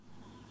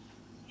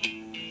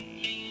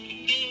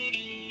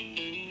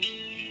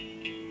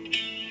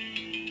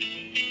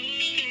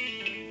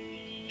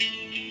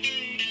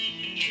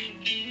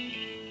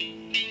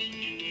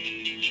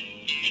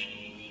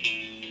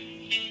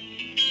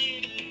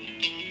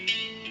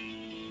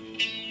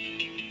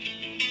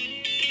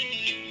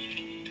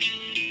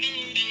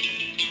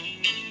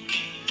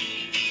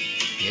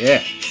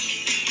Yeah.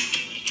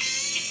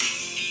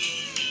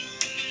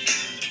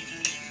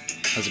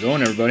 How's it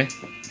going, everybody?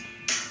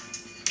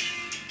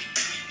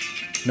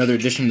 Another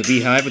edition of the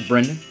Beehive with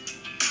Brendan.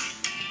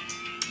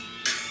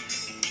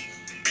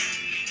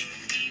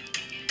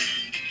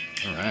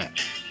 All right.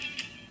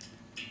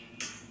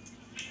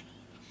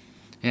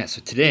 Yeah,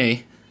 so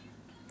today,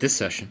 this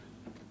session,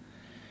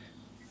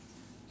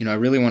 I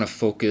really want to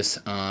focus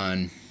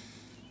on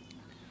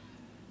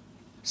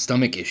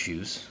stomach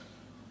issues.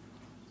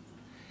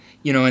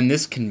 And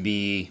this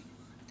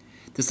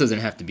doesn't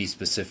have to be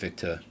specific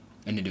to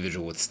an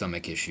individual with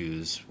stomach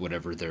issues,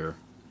 whatever their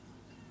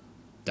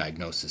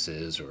diagnosis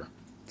is or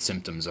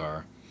symptoms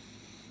are.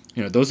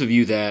 Those of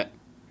you that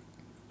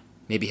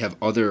maybe have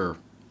other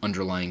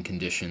underlying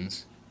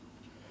conditions,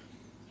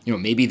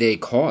 maybe they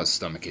cause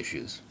stomach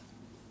issues.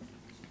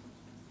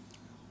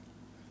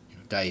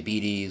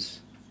 Diabetes,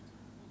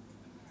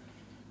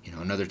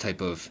 another type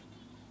of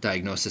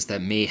diagnosis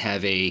that may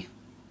have a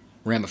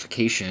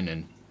ramification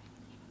and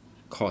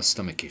cause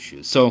stomach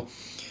issues. So,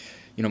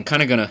 I'm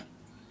kind of going to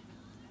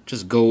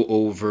just go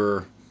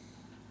over,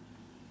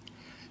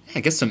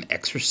 some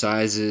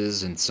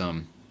exercises and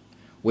some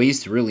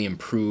ways to really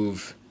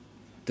improve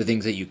the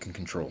things that you can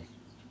control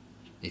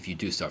if you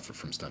do suffer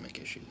from stomach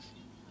issues.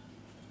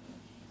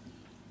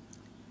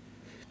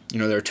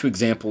 There are two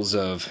examples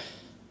of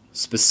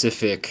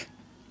specific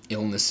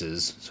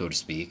illnesses, so to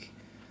speak.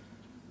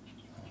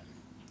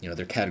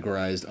 They're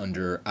categorized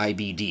under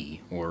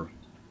IBD, or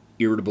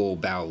irritable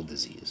bowel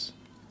disease.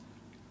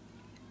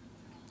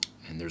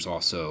 And there's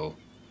also,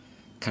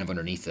 kind of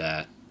underneath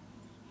that,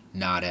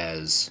 not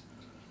as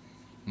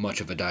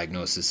much of a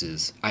diagnosis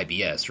as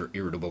IBS, or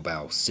irritable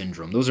bowel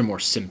syndrome. Those are more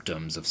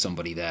symptoms of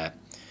somebody that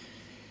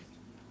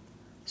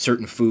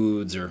certain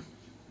foods or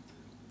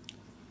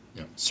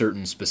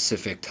certain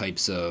specific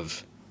types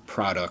of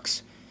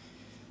products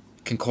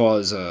can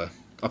cause a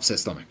upset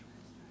stomach.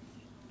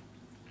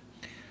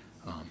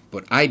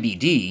 But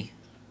IBD,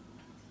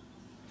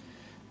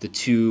 the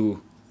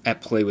two at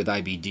play with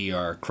IBD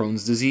are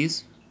Crohn's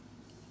disease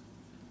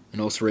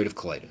and ulcerative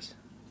colitis.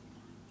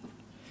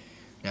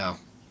 Now,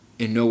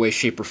 in no way,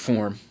 shape, or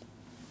form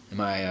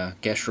am I a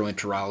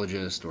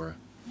gastroenterologist or a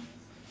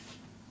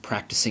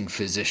practicing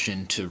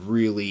physician to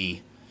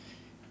really,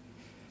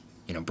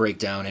 break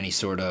down any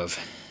sort of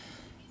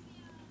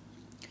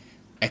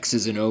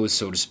X's and O's,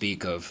 so to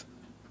speak, of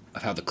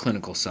how the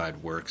clinical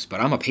side works. But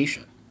I'm a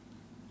patient.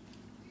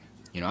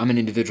 I'm an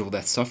individual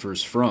that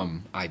suffers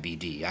from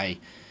IBD. I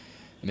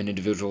am an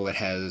individual that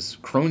has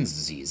Crohn's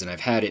disease, and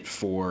I've had it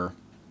for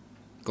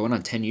going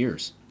on 10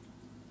 years.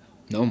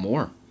 No,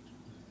 more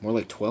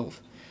like 12.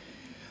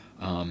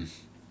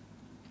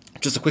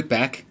 Just a quick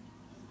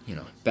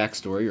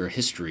backstory or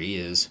history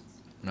is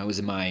when I was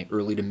in my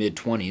early to mid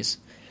 20s,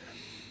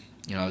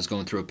 I was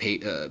going through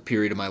a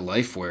period of my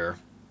life where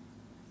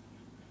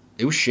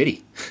it was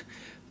shitty.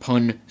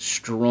 Pun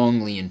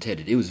strongly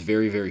intended. It was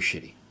very, very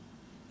shitty.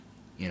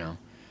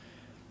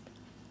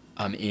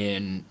 I'm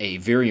in a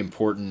very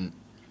important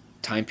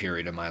time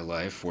period of my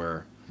life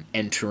where I'm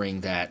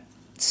entering that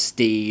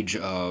stage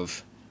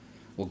of,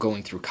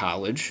 going through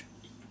college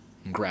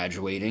and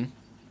graduating,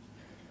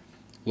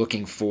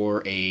 looking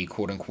for a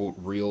quote-unquote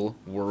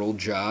real-world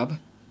job,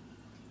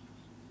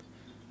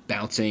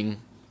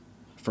 bouncing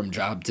from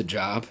job to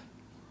job.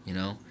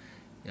 I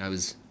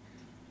was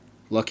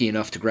lucky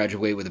enough to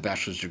graduate with a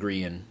bachelor's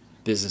degree in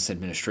business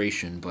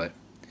administration, but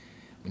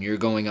when you're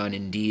going on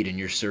Indeed and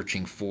you're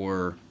searching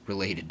for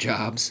related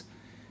jobs,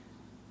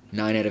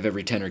 9 out of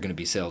every 10 are going to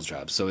be sales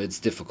jobs, so it's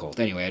difficult.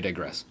 Anyway, I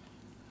digress.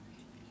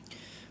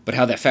 But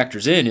how that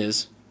factors in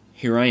is,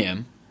 here I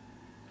am,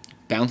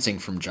 bouncing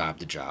from job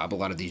to job. A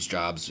lot of these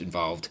jobs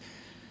involved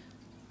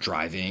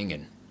driving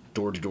and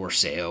door-to-door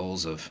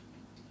sales of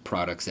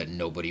products that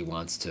nobody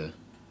wants to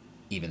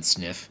even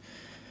sniff.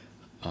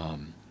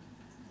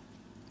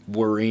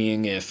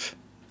 Worrying if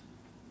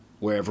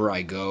wherever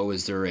I go,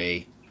 is there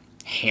a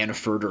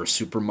Hannaford or a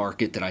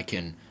supermarket that I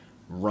can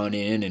run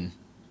in and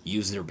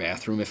use their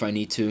bathroom if I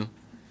need to.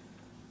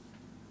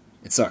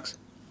 It sucks.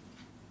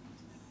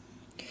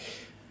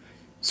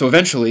 So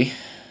eventually,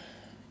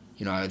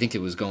 I think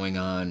it was going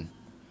on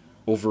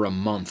over a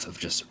month of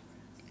just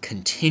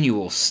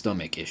continual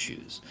stomach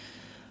issues.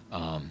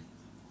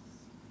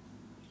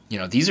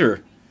 These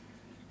are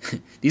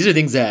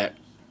things that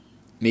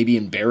may be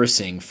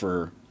embarrassing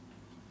for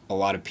a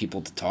lot of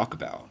people to talk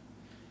about.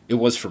 It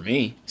was for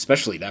me,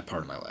 especially that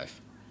part of my life.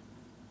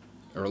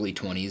 Early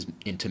 20s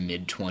into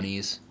mid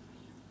 20s.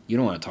 You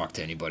don't want to talk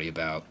to anybody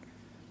about,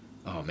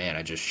 oh man,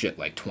 I just shit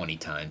like 20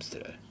 times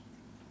today.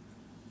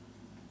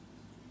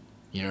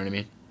 You know what I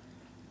mean?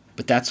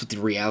 But that's what the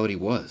reality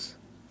was.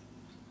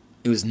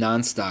 It was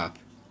nonstop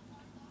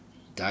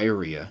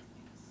diarrhea.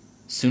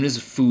 As soon as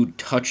the food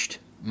touched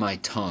my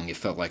tongue, it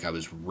felt like I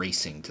was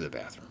racing to the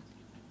bathroom.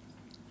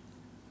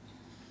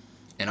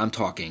 And I'm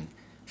talking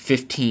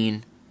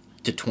 15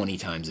 to 20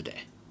 times a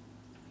day.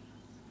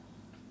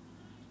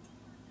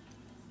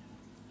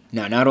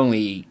 Now, not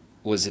only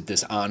was it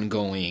this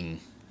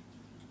ongoing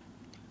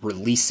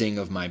releasing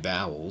of my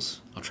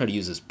bowels. I'll try to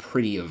use as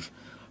pretty of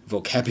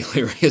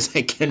vocabulary as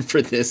I can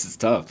for this. It's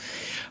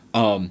tough.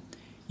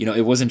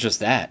 It wasn't just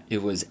that.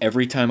 It was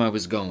every time I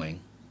was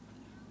going,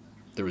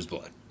 there was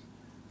blood.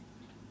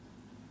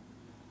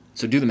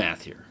 So do the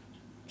math here.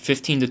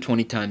 15 to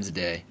 20 times a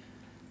day,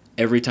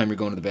 every time you're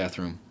going to the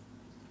bathroom,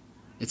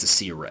 it's a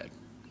sea of red.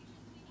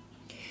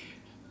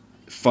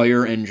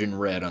 Fire engine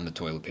red on the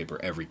toilet paper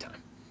every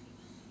time.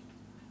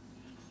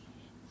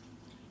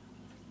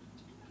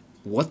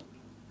 What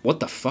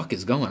the fuck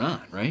is going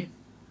on, right?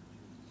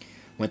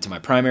 Went to my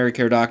primary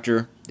care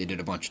doctor. They did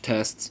a bunch of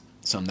tests,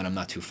 some that I'm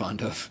not too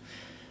fond of.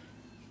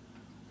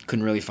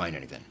 Couldn't really find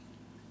anything.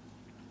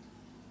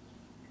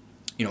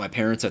 My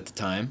parents at the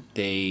time,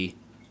 they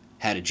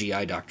had a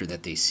GI doctor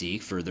that they see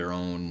for their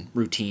own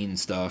routine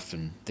stuff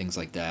and things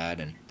like that,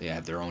 and they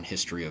have their own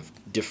history of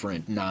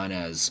different, non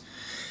as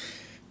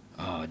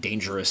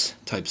dangerous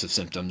types of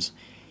symptoms.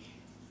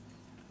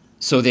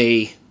 So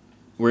they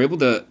were able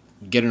to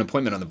get an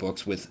appointment on the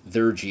books with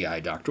their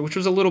GI doctor, which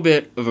was a little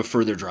bit of a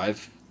further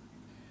drive.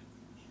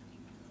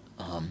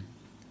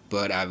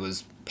 But I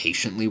was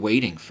patiently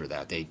waiting for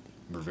that. They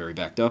were very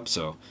backed up,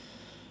 so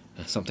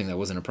that's something that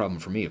wasn't a problem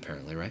for me,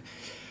 apparently, right?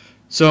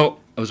 So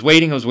I was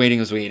waiting. They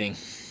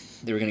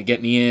were going to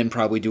get me in,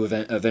 probably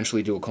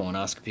eventually do a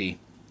colonoscopy,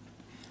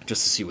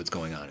 just to see what's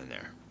going on in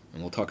there.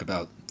 And we'll talk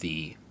about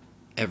the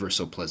ever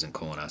so pleasant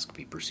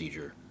colonoscopy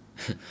procedure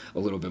a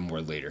little bit more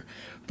later.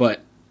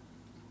 But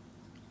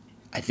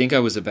I think I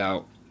was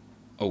about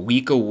a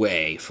week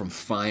away from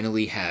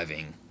finally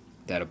having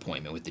that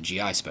appointment with the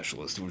GI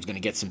specialist who was going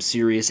to get some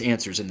serious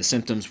answers, and the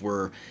symptoms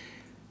were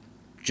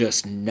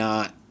just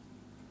not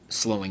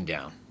slowing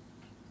down.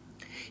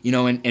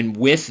 And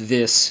with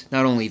this,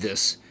 not only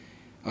this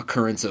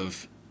occurrence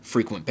of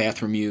frequent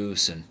bathroom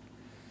use, and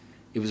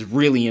it was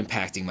really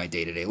impacting my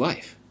day-to-day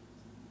life,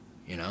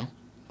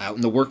 out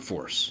in the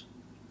workforce,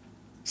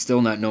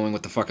 still not knowing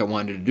what the fuck I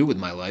wanted to do with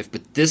my life,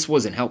 but this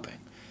wasn't helping.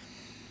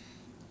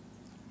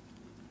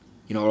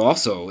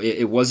 Also,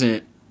 it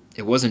wasn't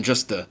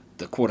just the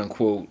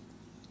quote-unquote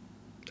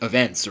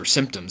events or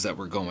symptoms that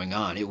were going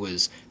on. It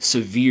was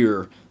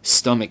severe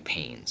stomach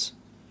pains,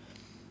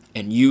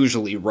 and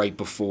usually right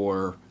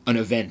before an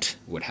event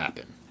would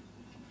happen.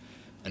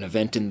 An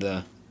event in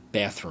the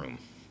bathroom.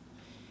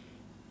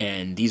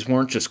 And these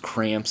weren't just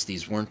cramps,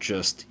 these weren't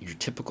just your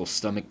typical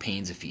stomach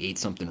pains if you ate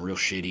something real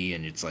shitty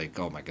and it's like,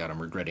 oh my god, I'm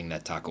regretting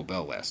that Taco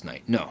Bell last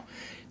night. No,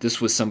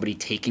 this was somebody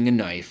taking a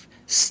knife,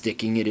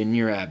 sticking it in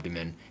your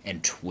abdomen,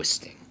 and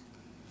twisting.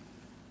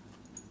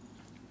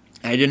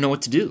 I didn't know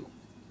what to do.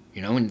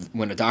 And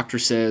when a doctor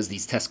says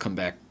these tests come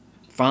back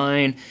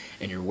fine,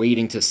 and you're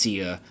waiting to see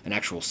an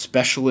actual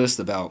specialist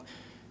about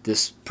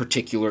this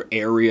particular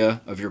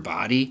area of your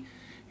body,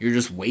 you're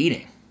just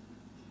waiting.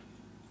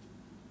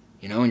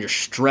 And you're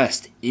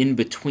stressed in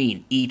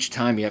between each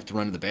time you have to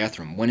run to the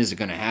bathroom. When is it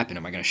going to happen?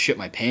 Am I going to shit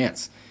my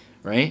pants?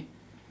 Right?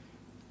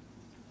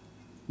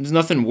 There's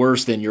nothing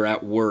worse than you're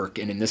at work,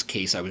 and in this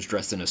case, I was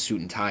dressed in a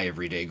suit and tie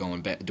every day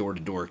going door to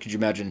door. Could you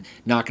imagine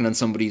knocking on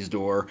somebody's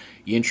door,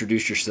 you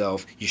introduce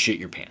yourself, you shit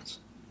your pants?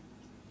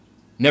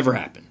 Never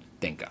happened,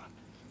 thank God.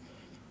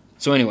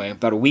 So anyway,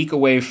 about a week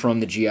away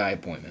from the GI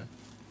appointment,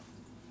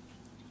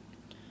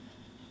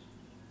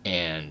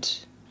 and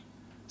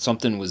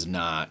something was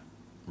not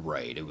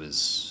right. It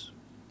was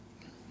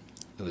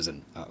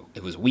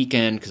a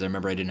weekend, because I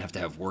remember I didn't have to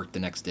have work the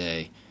next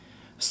day.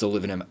 Still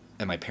living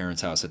at my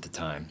parents' house at the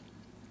time.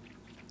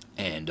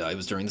 And it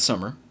was during the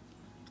summer,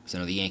 because I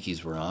know the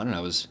Yankees were on, and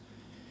I was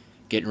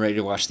getting ready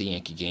to watch the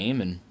Yankee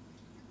game, and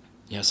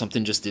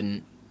something just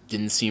didn't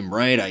seem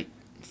right. I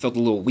felt a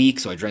little weak,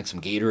 so I drank some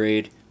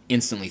Gatorade,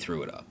 instantly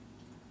threw it up.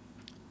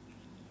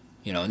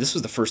 And this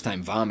was the first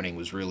time vomiting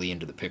was really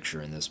into the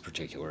picture in this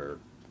particular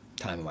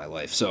time of my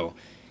life. So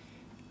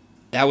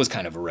that was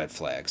kind of a red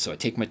flag. So I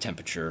take my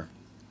temperature,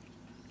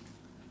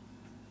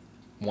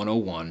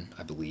 101,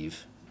 I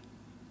believe.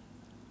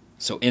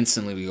 So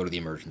instantly we go to the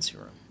emergency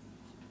room.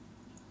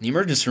 The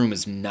emergency room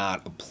is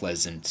not a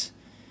pleasant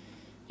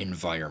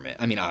environment.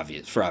 I mean,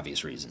 for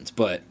obvious reasons,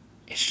 but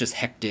it's just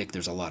hectic.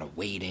 There's a lot of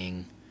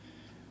waiting,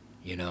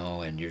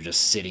 and you're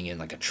just sitting in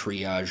like a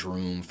triage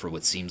room for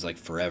what seems like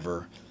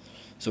forever.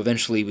 So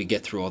eventually we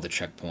get through all the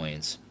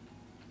checkpoints,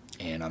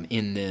 and I'm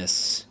in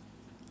this,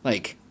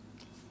 I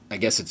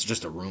guess it's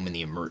just a room in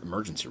the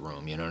emergency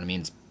room, you know what I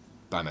mean? It's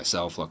by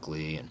myself,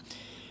 luckily,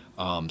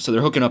 and so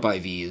they're hooking up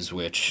IVs,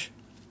 which,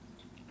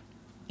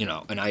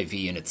 an IV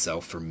in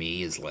itself for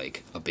me is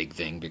like a big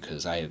thing,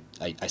 because I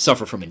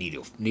suffer from a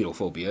needle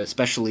phobia,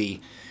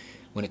 especially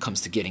when it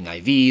comes to getting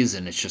IVs,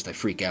 and it's just I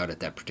freak out at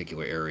that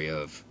particular area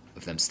of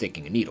them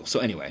sticking a needle. So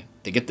anyway,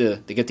 they get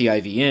the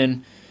IV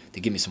in,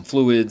 they give me some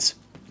fluids.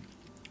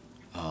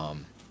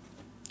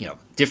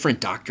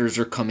 Different doctors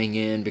are coming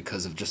in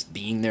because of just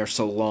being there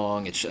so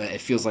long. It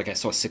feels like I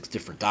saw 6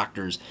 different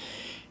doctors,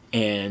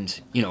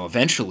 and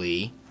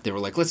eventually they were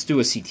like, let's do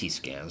a CT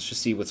scan. Let's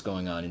just see what's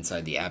going on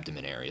inside the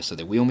abdomen area. So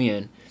they wheel me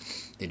in,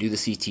 they do the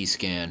CT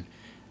scan,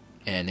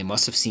 and they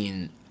must have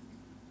seen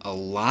a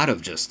lot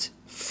of just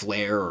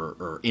flare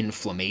or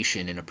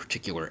inflammation in a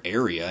particular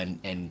area,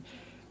 and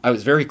I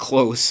was very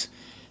close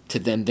to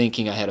them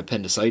thinking I had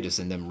appendicitis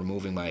and them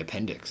removing my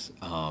appendix.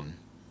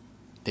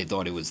 They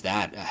thought it was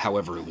that,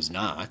 however, it was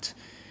not.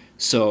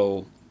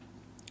 So,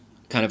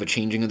 kind of a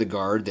changing of the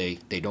guard.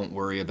 They don't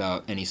worry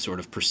about any sort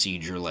of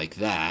procedure like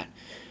that.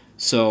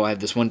 So I had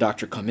this one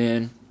doctor come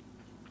in,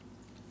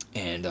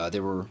 and they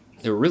were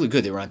really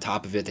good. They were on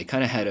top of it. They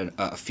kind of had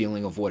a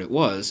feeling of what it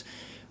was.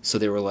 So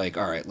they were like,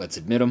 "All right, let's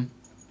admit him,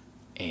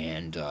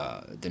 and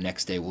the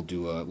next day we'll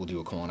do a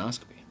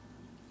colonoscopy."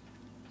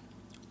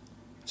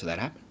 So that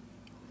happened.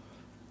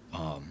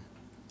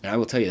 And I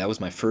will tell you, that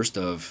was my first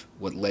of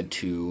what led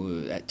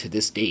to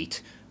this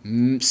date,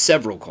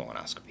 several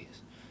colonoscopies.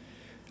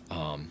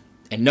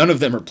 And none of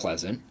them are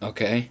pleasant,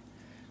 okay?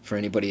 For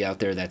anybody out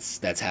there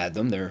that's had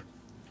them, they're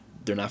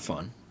not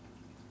fun,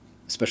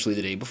 especially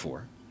the day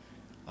before.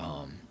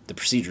 The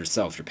procedure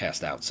itself, you're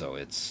passed out, so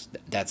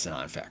that's a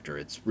non-factor.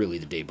 It's really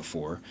the day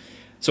before.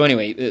 So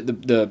anyway,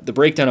 the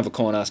breakdown of a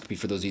colonoscopy,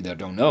 for those of you that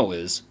don't know,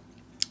 is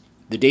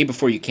the day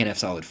before you can't have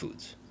solid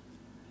foods.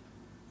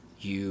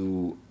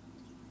 You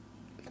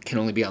can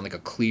only be on like a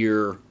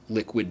clear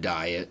liquid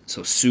diet,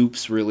 so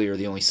soups really are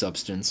the only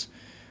substance.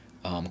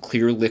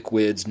 Clear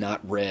liquids,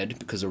 not red,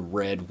 because a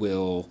red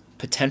will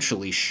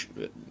potentially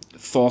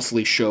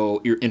falsely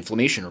show your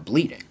inflammation or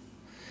bleeding.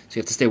 So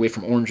you have to stay away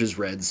from oranges,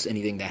 reds,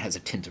 anything that has a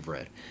tint of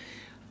red.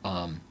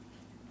 So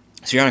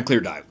you're on a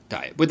clear diet.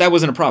 But that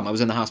wasn't a problem. I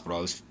was in the hospital.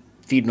 I was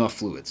feeding off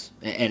fluids.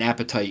 And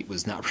appetite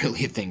was not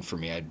really a thing for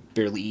me. I'd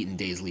barely eaten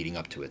days leading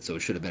up to it, so it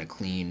should have been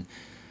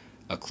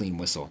a clean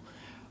whistle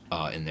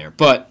in there.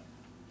 But,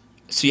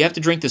 so you have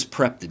to drink this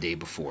prep the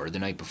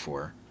night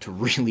before, to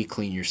really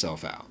clean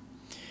yourself out.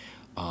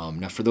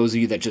 Now, for those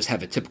of you that just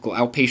have a typical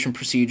outpatient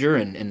procedure,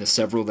 and the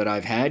several that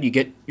I've had, you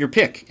get your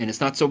pick, and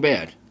it's not so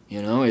bad.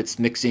 You know, it's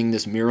mixing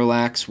this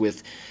Miralax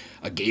with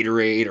a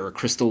Gatorade or a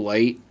Crystal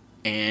Light,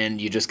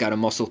 and you just got to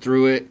muscle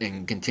through it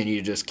and continue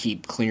to just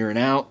keep clearing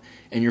out,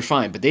 and you're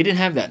fine. But they didn't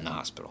have that in the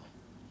hospital.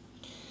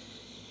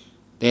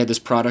 They had this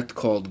product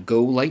called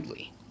Go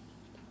Lightly,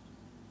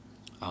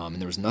 and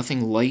there was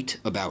nothing light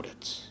about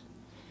it.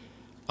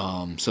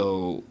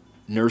 So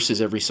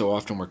nurses every so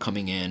often were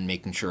coming in,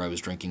 making sure I was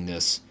drinking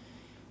this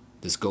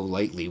Go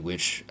Lightly,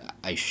 which,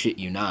 I shit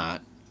you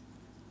not,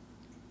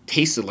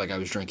 tasted like I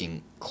was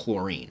drinking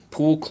chlorine.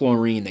 Pool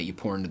chlorine that you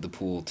pour into the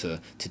pool to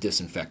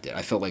disinfect it.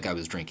 I felt like I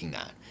was drinking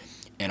that.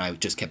 And I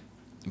just kept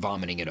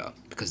vomiting it up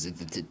because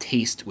the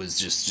taste was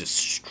just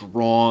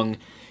strong,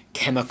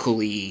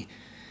 chemically.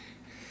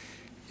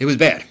 It was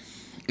bad.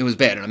 It was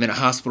bad. And I'm in a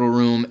hospital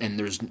room, and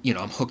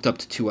I'm hooked up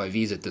to 2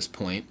 IVs at this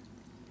point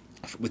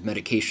with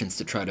medications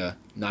to try to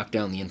knock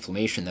down the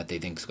inflammation that they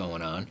think's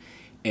going on.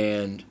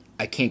 And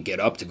I can't get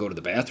up to go to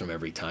the bathroom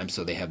every time,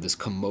 so they have this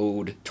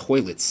commode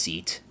toilet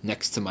seat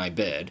next to my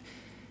bed,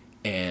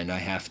 and I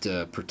have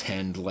to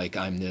pretend like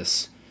I'm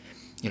this,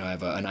 I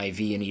have an IV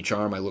in each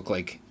arm. I look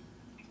like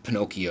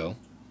Pinocchio,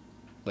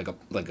 like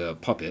a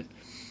puppet,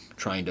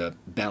 trying to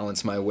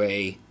balance my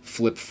way,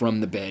 flip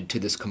from the bed to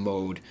this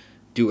commode,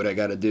 do what I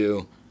gotta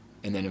do,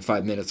 and then in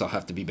 5 minutes I'll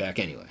have to be back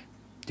anyway,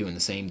 doing the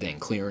same thing,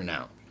 clearing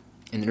out.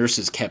 And the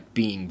nurses kept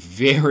being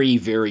very,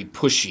 very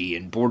pushy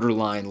and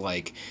borderline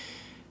like,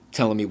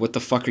 telling me, what the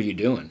fuck are you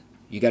doing?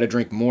 You got to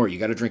drink more. You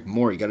got to drink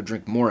more. You got to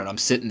drink more. And I'm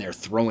sitting there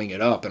throwing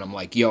it up. And I'm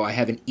like, yo, I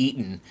haven't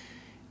eaten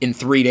in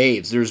 3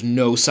 days. There's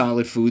no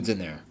solid foods in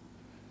there.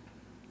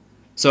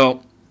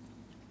 So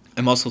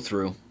I muscle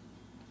through.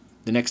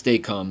 The next day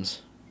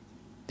comes.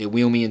 They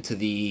wheel me into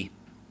the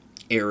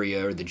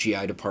area or the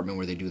GI department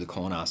where they do the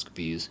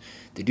colonoscopies.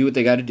 They do what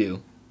they got to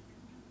do.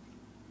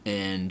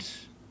 And,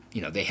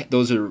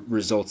 those are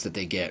results that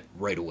they get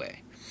right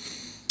away.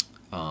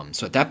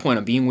 So at that point,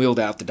 I'm being wheeled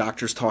out. The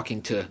doctor's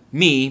talking to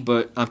me,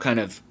 but I'm kind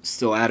of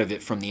still out of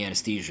it from the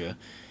anesthesia.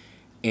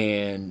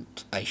 And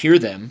I hear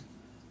them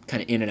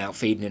kind of in and out,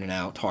 fading in and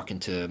out, talking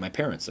to my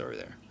parents that were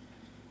there.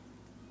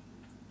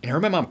 And I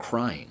heard my mom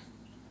crying.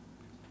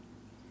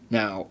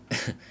 Now,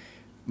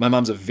 my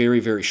mom's a very,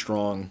 very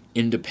strong,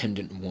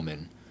 independent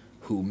woman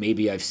who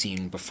maybe I've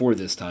seen before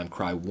this time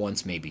cry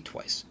once, maybe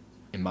twice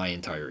in my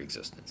entire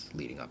existence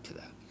leading up to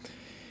that.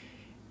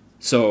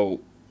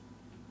 So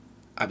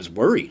I was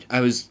worried. I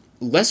was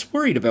less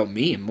worried about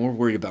me and more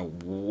worried about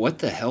what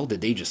the hell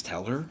did they just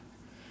tell her?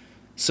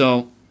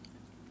 So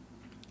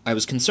I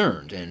was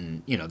concerned,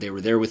 and, they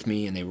were there with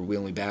me and they were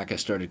wheeling me back. I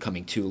started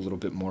coming to a little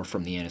bit more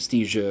from the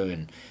anesthesia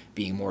and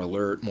being more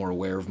alert, more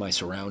aware of my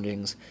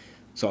surroundings.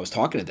 So I was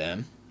talking to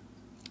them,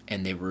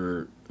 and they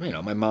were,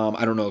 my mom,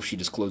 I don't know if she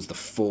disclosed the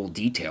full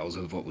details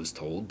of what was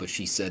told, but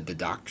she said the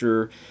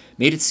doctor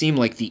made it seem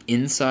like the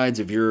insides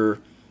of your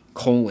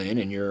colon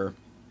and your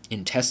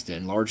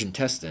intestine, large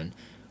intestine,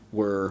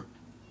 were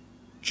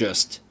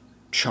just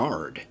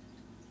charred.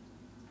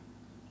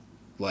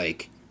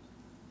 Like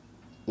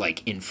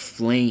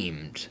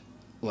inflamed,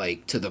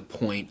 like to the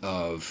point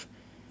of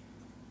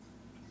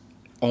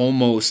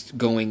almost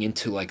going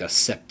into like a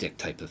septic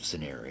type of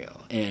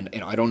scenario. And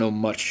I don't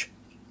know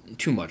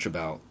too much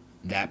about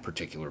that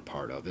particular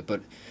part of it,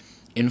 but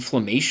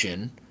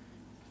inflammation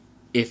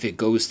if it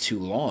goes too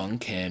long,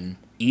 can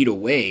eat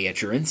away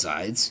at your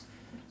insides,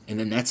 and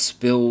then that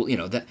spill,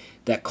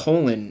 that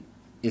colon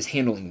is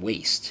handling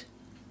waste.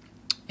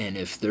 And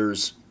if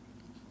there's,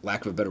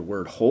 lack of a better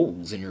word,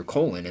 holes in your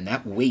colon, and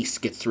that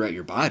waste gets throughout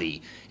your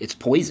body, it's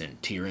poison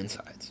to your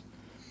insides.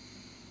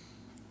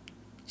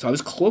 So I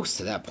was close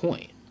to that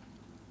point.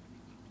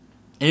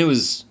 And it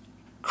was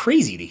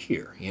crazy to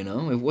hear,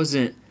 It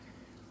wasn't,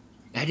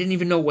 I didn't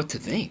even know what to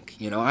think.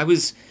 I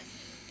was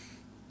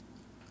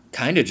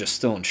kind of just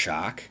still in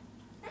shock.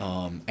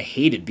 I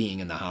hated being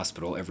in the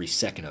hospital every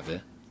second of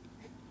it.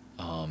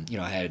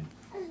 I had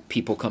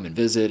people come and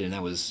visit, and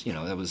it was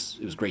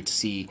great to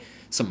see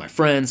some of my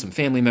friends, some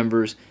family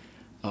members,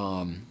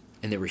 and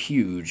they were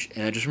huge.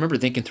 And I just remember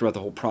thinking throughout the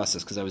whole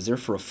process, because I was there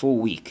for a full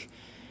week,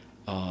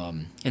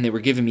 and they were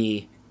giving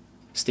me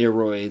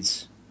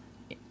steroids,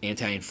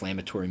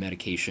 anti-inflammatory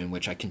medication,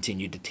 which I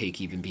continued to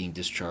take even being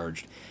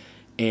discharged.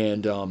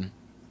 And I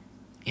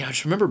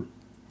just remember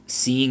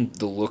seeing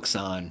the looks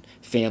on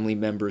family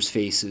members'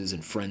 faces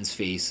and friends'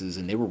 faces,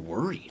 and they were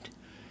worried.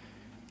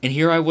 And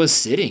here I was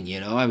sitting,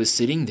 I was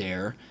sitting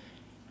there,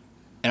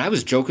 and I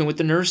was joking with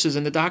the nurses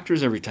and the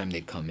doctors every time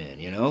they'd come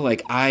in,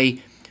 like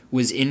I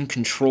was in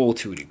control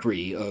to a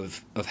degree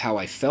of how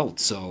I felt.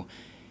 So,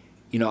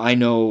 I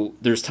know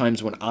there's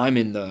times when I'm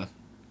in the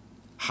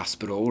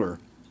hospital or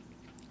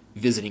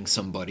visiting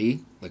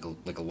somebody, like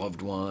a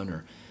loved one,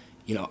 or,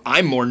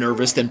 I'm more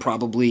nervous than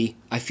probably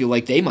I feel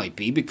like they might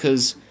be,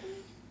 because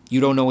you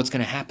don't know what's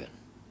going to happen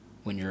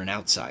when you're an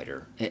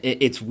outsider.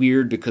 It's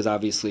weird because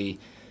obviously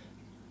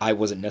I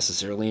wasn't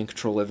necessarily in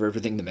control of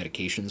everything. The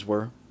medications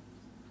were.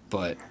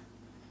 But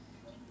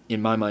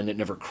in my mind, it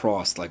never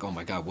crossed like, oh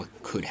my God, what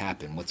could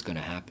happen? What's going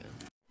to happen?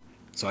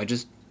 So I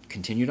just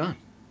continued on.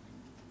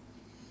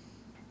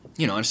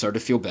 I started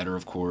to feel better,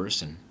 of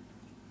course. And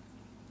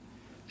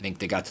I think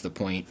they got to the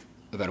point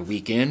about a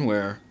week in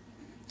where,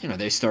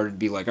 they started to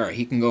be like, all right,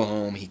 he can go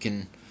home. He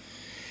can,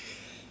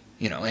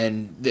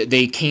 and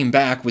they came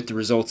back with the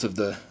results of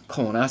the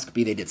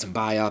colonoscopy. They did some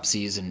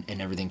biopsies,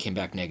 and everything came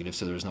back negative,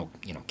 so there was no,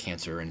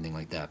 cancer or anything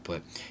like that.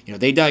 But,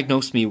 they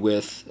diagnosed me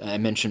with, I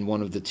mentioned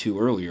one of the two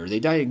earlier, they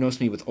diagnosed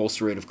me with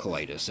ulcerative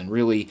colitis. And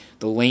really,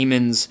 the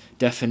layman's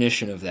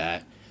definition of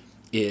that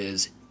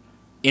is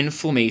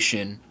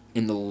inflammation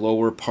in the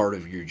lower part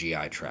of your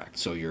GI tract.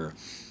 So your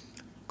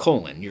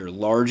colon, your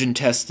large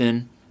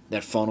intestine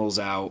that funnels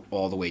out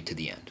all the way to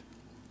the end,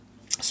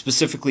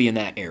 specifically in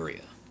that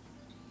area.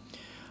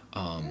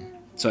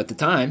 So at the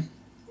time,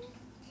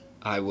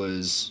 I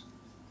was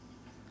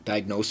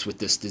diagnosed with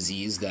this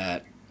disease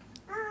that,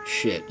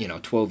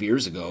 12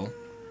 years ago,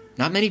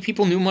 not many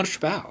people knew much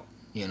about,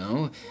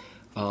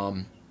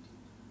 So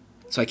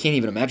I can't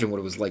even imagine what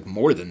it was like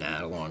more than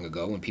that long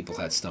ago when people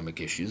had stomach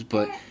issues.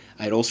 But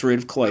I had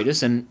ulcerative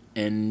colitis,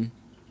 and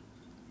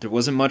there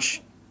wasn't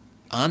much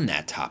on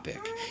that topic.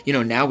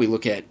 Now we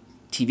look at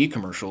TV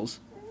commercials,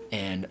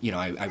 and,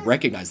 I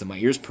recognize that my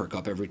ears perk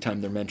up every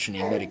time they're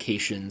mentioning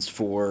medications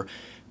for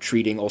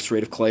treating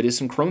ulcerative colitis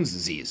and Crohn's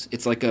disease.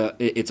 It's like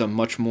there's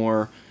much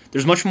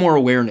more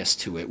awareness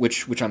to it,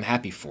 which I'm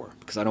happy for,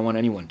 because I don't want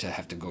anyone to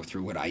have to go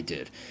through what I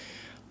did.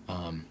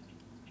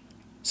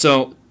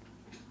 So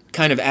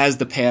kind of as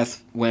the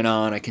path went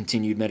on, I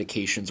continued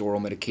medications, oral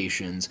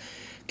medications,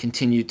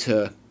 continued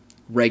to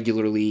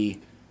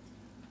regularly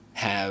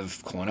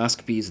have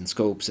colonoscopies and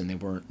scopes, and they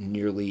weren't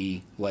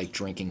nearly like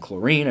drinking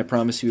chlorine. I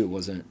promise you, it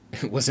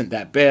wasn't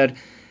that bad.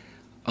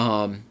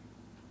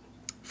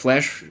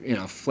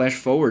 Flash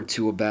forward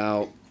to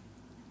about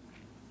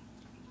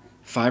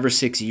 5 or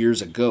 6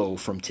 years ago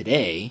from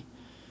today.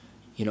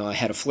 I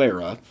had a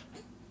flare up,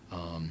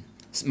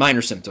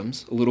 minor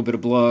symptoms, a little bit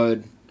of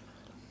blood,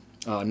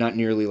 not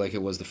nearly like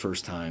it was the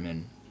first time,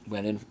 and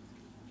went in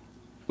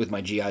with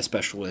my GI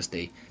specialist.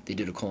 They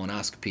did a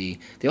colonoscopy.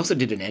 They also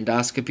did an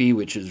endoscopy,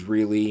 which is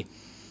really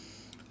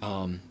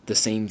the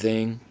same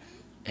thing,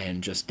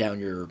 and just down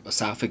your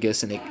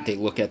esophagus, and they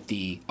look at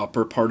the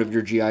upper part of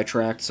your GI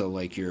tract, so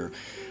like your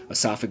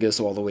esophagus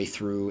all the way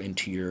through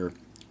into your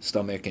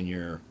stomach and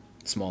your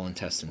small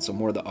intestine, so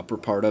more the upper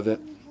part of it.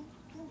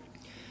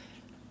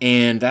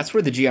 And that's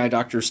where the GI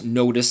doctors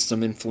noticed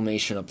some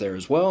inflammation up there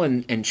as well,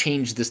 and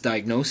changed this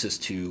diagnosis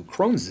to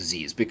Crohn's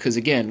disease, because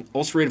again,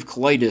 ulcerative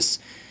colitis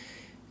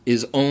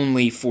is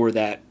only for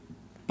that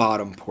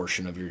bottom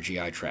portion of your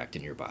GI tract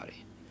in your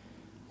body.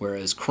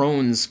 Whereas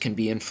Crohn's can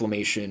be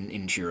inflammation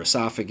into your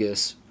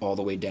esophagus all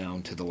the way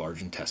down to the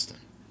large intestine.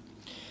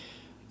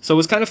 So it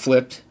was kind of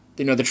flipped.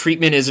 The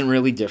treatment isn't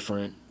really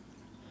different.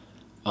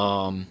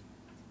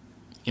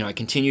 I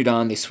continued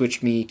on. They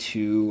switched me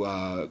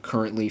to,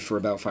 currently for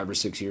about 5 or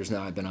 6 years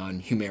now, I've been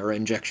on Humira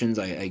injections.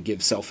 I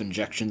give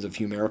self-injections of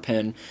Humira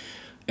pen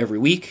every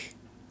week.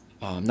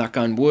 Knock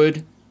on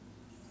wood.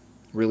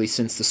 Really,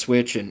 since the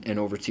switch and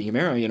over to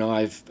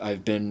Humira,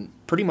 I've been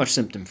pretty much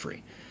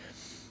symptom-free.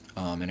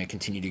 And I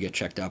continue to get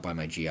checked out by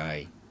my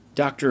GI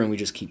doctor, and we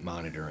just keep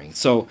monitoring.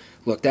 So,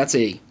 look, that's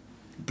a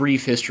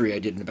brief history I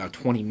did in about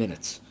 20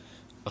 minutes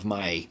of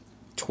my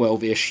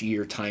 12-ish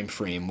year time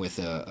frame with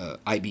a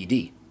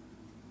IBD,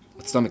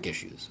 with stomach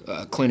issues,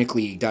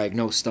 clinically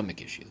diagnosed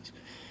stomach issues.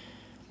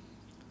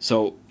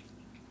 So,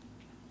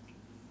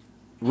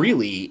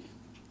 really,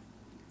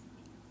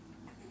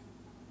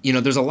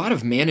 there's a lot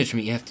of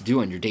management you have to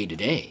do on your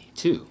day-to-day,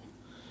 too.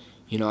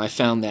 I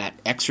found that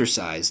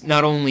exercise,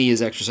 not only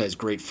is exercise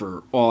great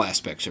for all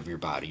aspects of your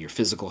body, your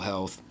physical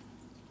health,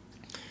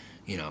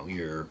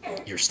 your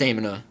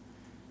stamina,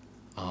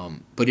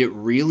 but it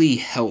really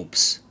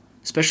helps,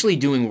 especially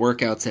doing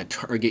workouts that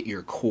target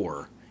your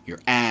core, your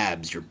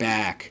abs, your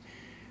back.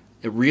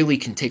 It really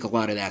can take a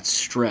lot of that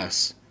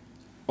stress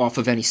off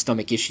of any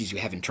stomach issues you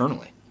have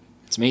internally.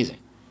 It's amazing.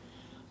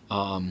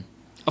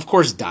 Of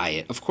course,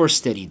 diet. Of course,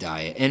 steady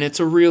diet. And it's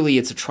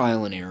a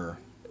trial and error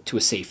to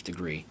a safe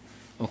degree.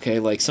 Okay,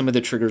 like some of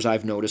the triggers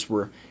I've noticed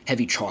were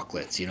heavy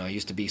chocolates. I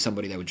used to be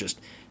somebody that would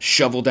just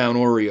shovel down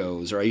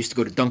Oreos, or I used to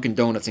go to Dunkin'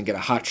 Donuts and get a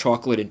hot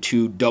chocolate and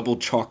 2 double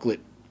chocolate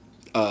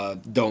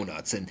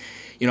donuts. And,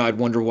 I'd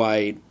wonder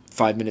why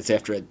 5 minutes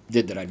after I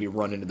did that, I'd be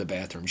running to the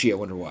bathroom. Gee, I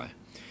wonder why.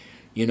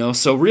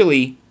 So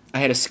really, I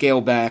had to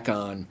scale back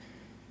on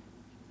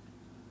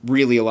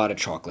really a lot of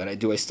chocolate.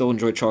 I still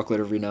enjoy chocolate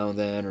every now and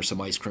then, or some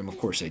ice cream? Of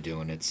course I do,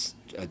 and it's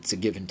a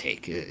give and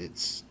take.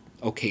 It's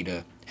okay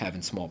to have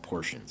in small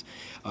portions.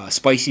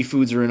 Spicy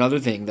foods are another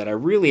thing that I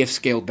really have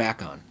scaled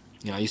back on.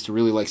 I used to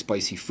really like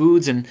spicy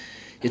foods, and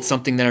it's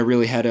something that I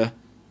really had to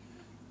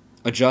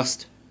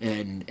adjust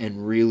and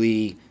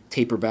really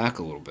taper back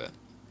a little bit.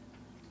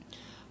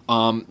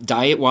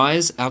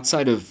 Diet-wise,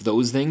 outside of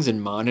those things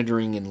and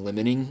monitoring and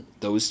limiting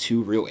those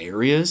 2 real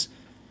areas,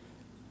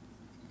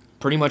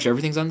 pretty much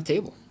everything's on the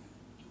table.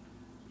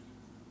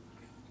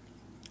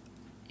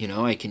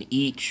 I can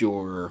eat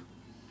your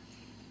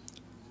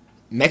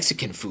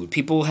Mexican food.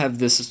 People have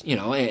this,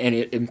 and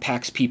it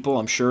impacts people.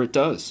 I'm sure it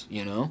does,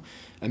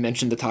 I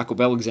mentioned the Taco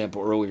Bell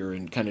example earlier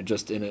and kind of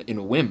just in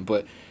a whim,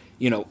 but,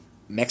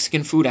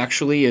 Mexican food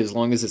actually, as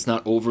long as it's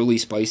not overly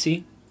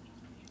spicy,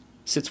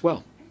 sits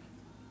well.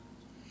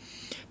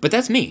 But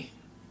that's me.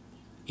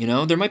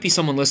 There might be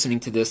someone listening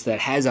to this that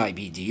has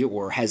IBD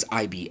or has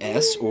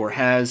IBS or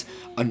has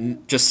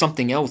just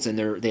something else, and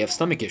they have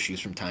stomach issues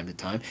from time to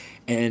time,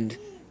 and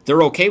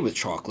they're okay with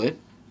chocolate,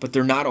 but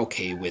they're not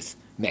okay with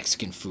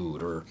Mexican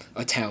food or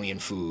Italian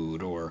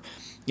food or,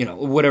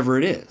 whatever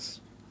it is.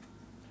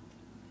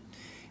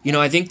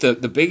 I think the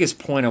biggest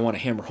point I want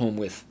to hammer home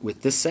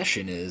with this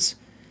session is,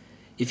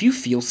 if you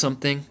feel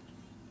something,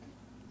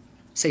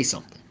 say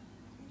something.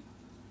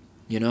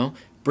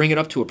 Bring it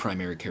up to a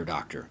primary care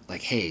doctor.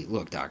 Like, hey,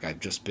 look, doc, I've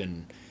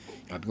been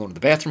going to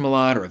the bathroom a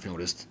lot, or I've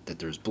noticed that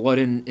there's blood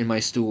in my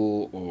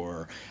stool,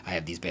 or I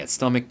have these bad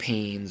stomach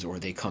pains, or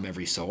they come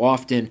every so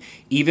often.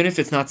 Even if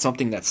it's not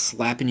something that's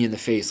slapping you in the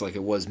face like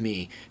it was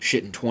me,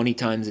 shitting 20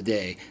 times a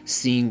day,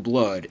 seeing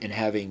blood, and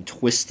having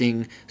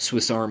twisting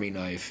Swiss Army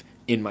knife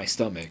in my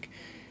stomach,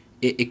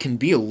 it can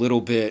be a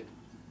little bit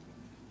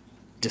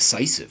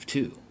decisive,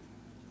 too.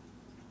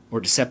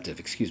 Or deceptive,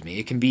 excuse me.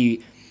 It can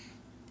be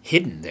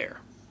hidden there.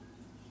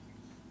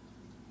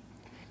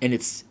 And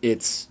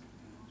it's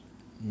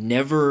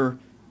never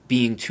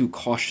being too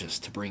cautious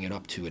to bring it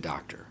up to a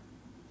doctor.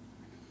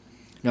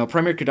 Now, a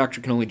primary care doctor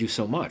can only do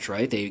so much,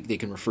 right? They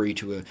can refer you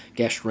to a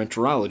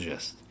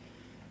gastroenterologist.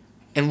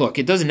 And look,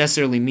 it doesn't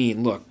necessarily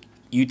mean, look,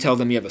 you tell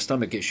them you have a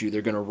stomach issue,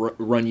 they're going to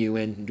run you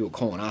in and do a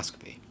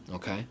colonoscopy,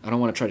 okay? I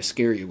don't want to try to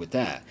scare you with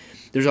that.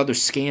 There's other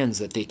scans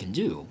that they can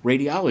do,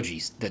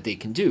 radiologies that they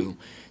can do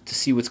to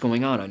see what's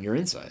going on your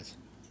insides.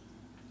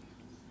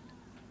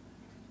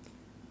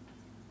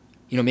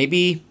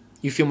 Maybe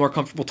you feel more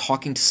comfortable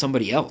talking to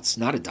somebody else,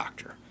 not a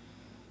doctor.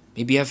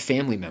 Maybe you have a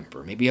family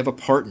member. Maybe you have a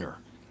partner.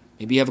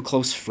 Maybe you have a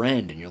close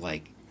friend, and you're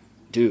like,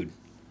 dude,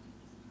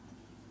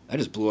 I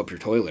just blew up your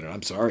toilet, and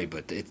I'm sorry,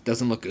 but it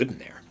doesn't look good in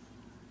there.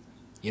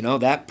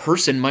 That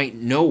person might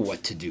know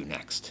what to do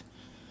next.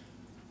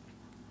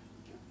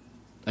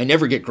 I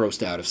never get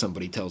grossed out if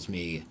somebody tells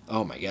me,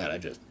 oh my God, I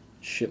just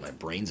shit my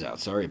brains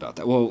out. Sorry about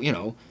that.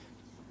 Well,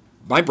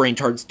 my brain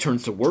turns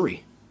to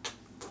worry.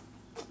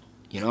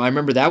 I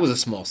remember that was a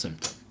small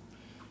symptom.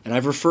 And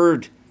I've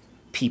referred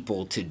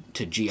people to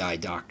GI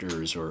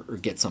doctors or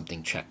get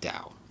something checked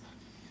out.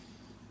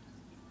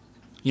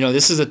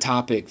 This is a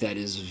topic that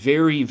is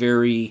very,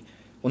 very,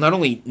 well, not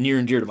only near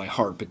and dear to my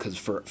heart because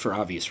for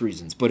obvious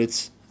reasons, but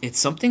it's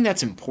something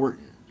that's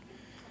important.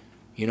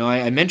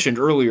 I mentioned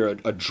earlier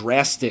a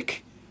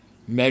drastic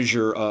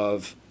measure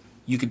of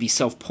you could be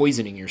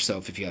self-poisoning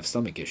yourself if you have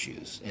stomach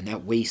issues, and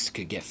that waste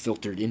could get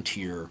filtered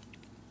into your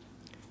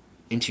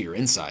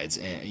insides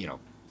and,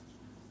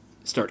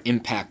 start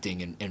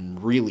impacting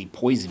and really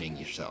poisoning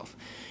yourself.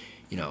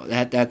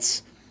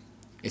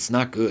 It's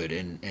not good,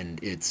 and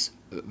it's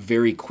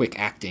very quick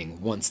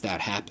acting once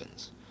that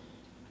happens.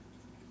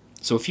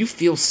 So if you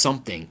feel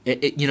something,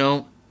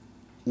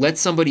 let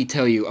somebody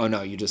tell you, oh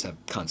no, you just have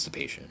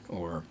constipation,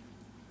 or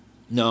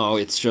no,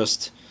 it's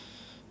just,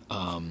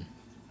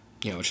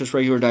 it's just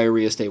regular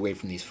diarrhea, stay away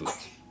from these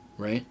foods,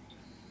 right?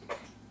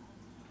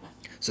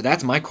 So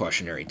that's my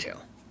cautionary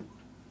tale,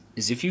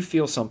 is if you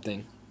feel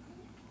something,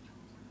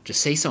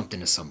 just say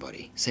something to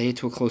somebody. Say it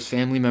to a close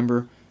family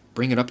member,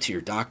 bring it up to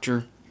your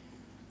doctor,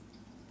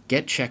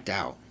 get checked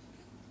out.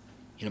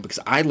 Because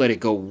I let it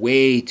go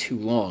way too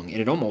long, and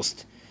it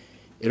almost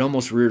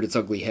reared its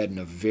ugly head in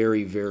a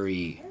very,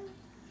 very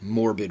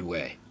morbid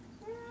way.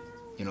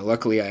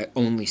 Luckily I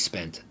only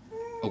spent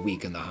a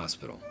week in the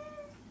hospital.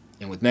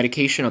 And with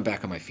medication, I'm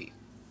back on my feet.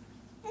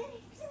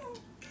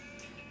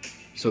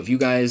 So if you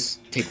guys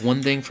take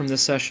one thing from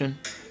this session,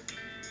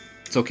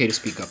 it's okay to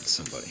speak up to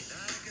somebody.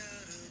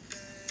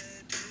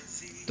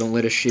 Don't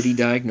let a shitty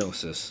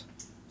diagnosis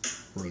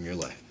ruin your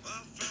life.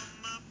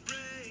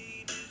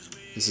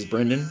 This is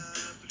Brendan,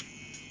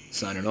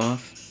 signing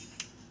off.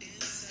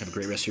 Have a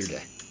great rest of your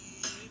day.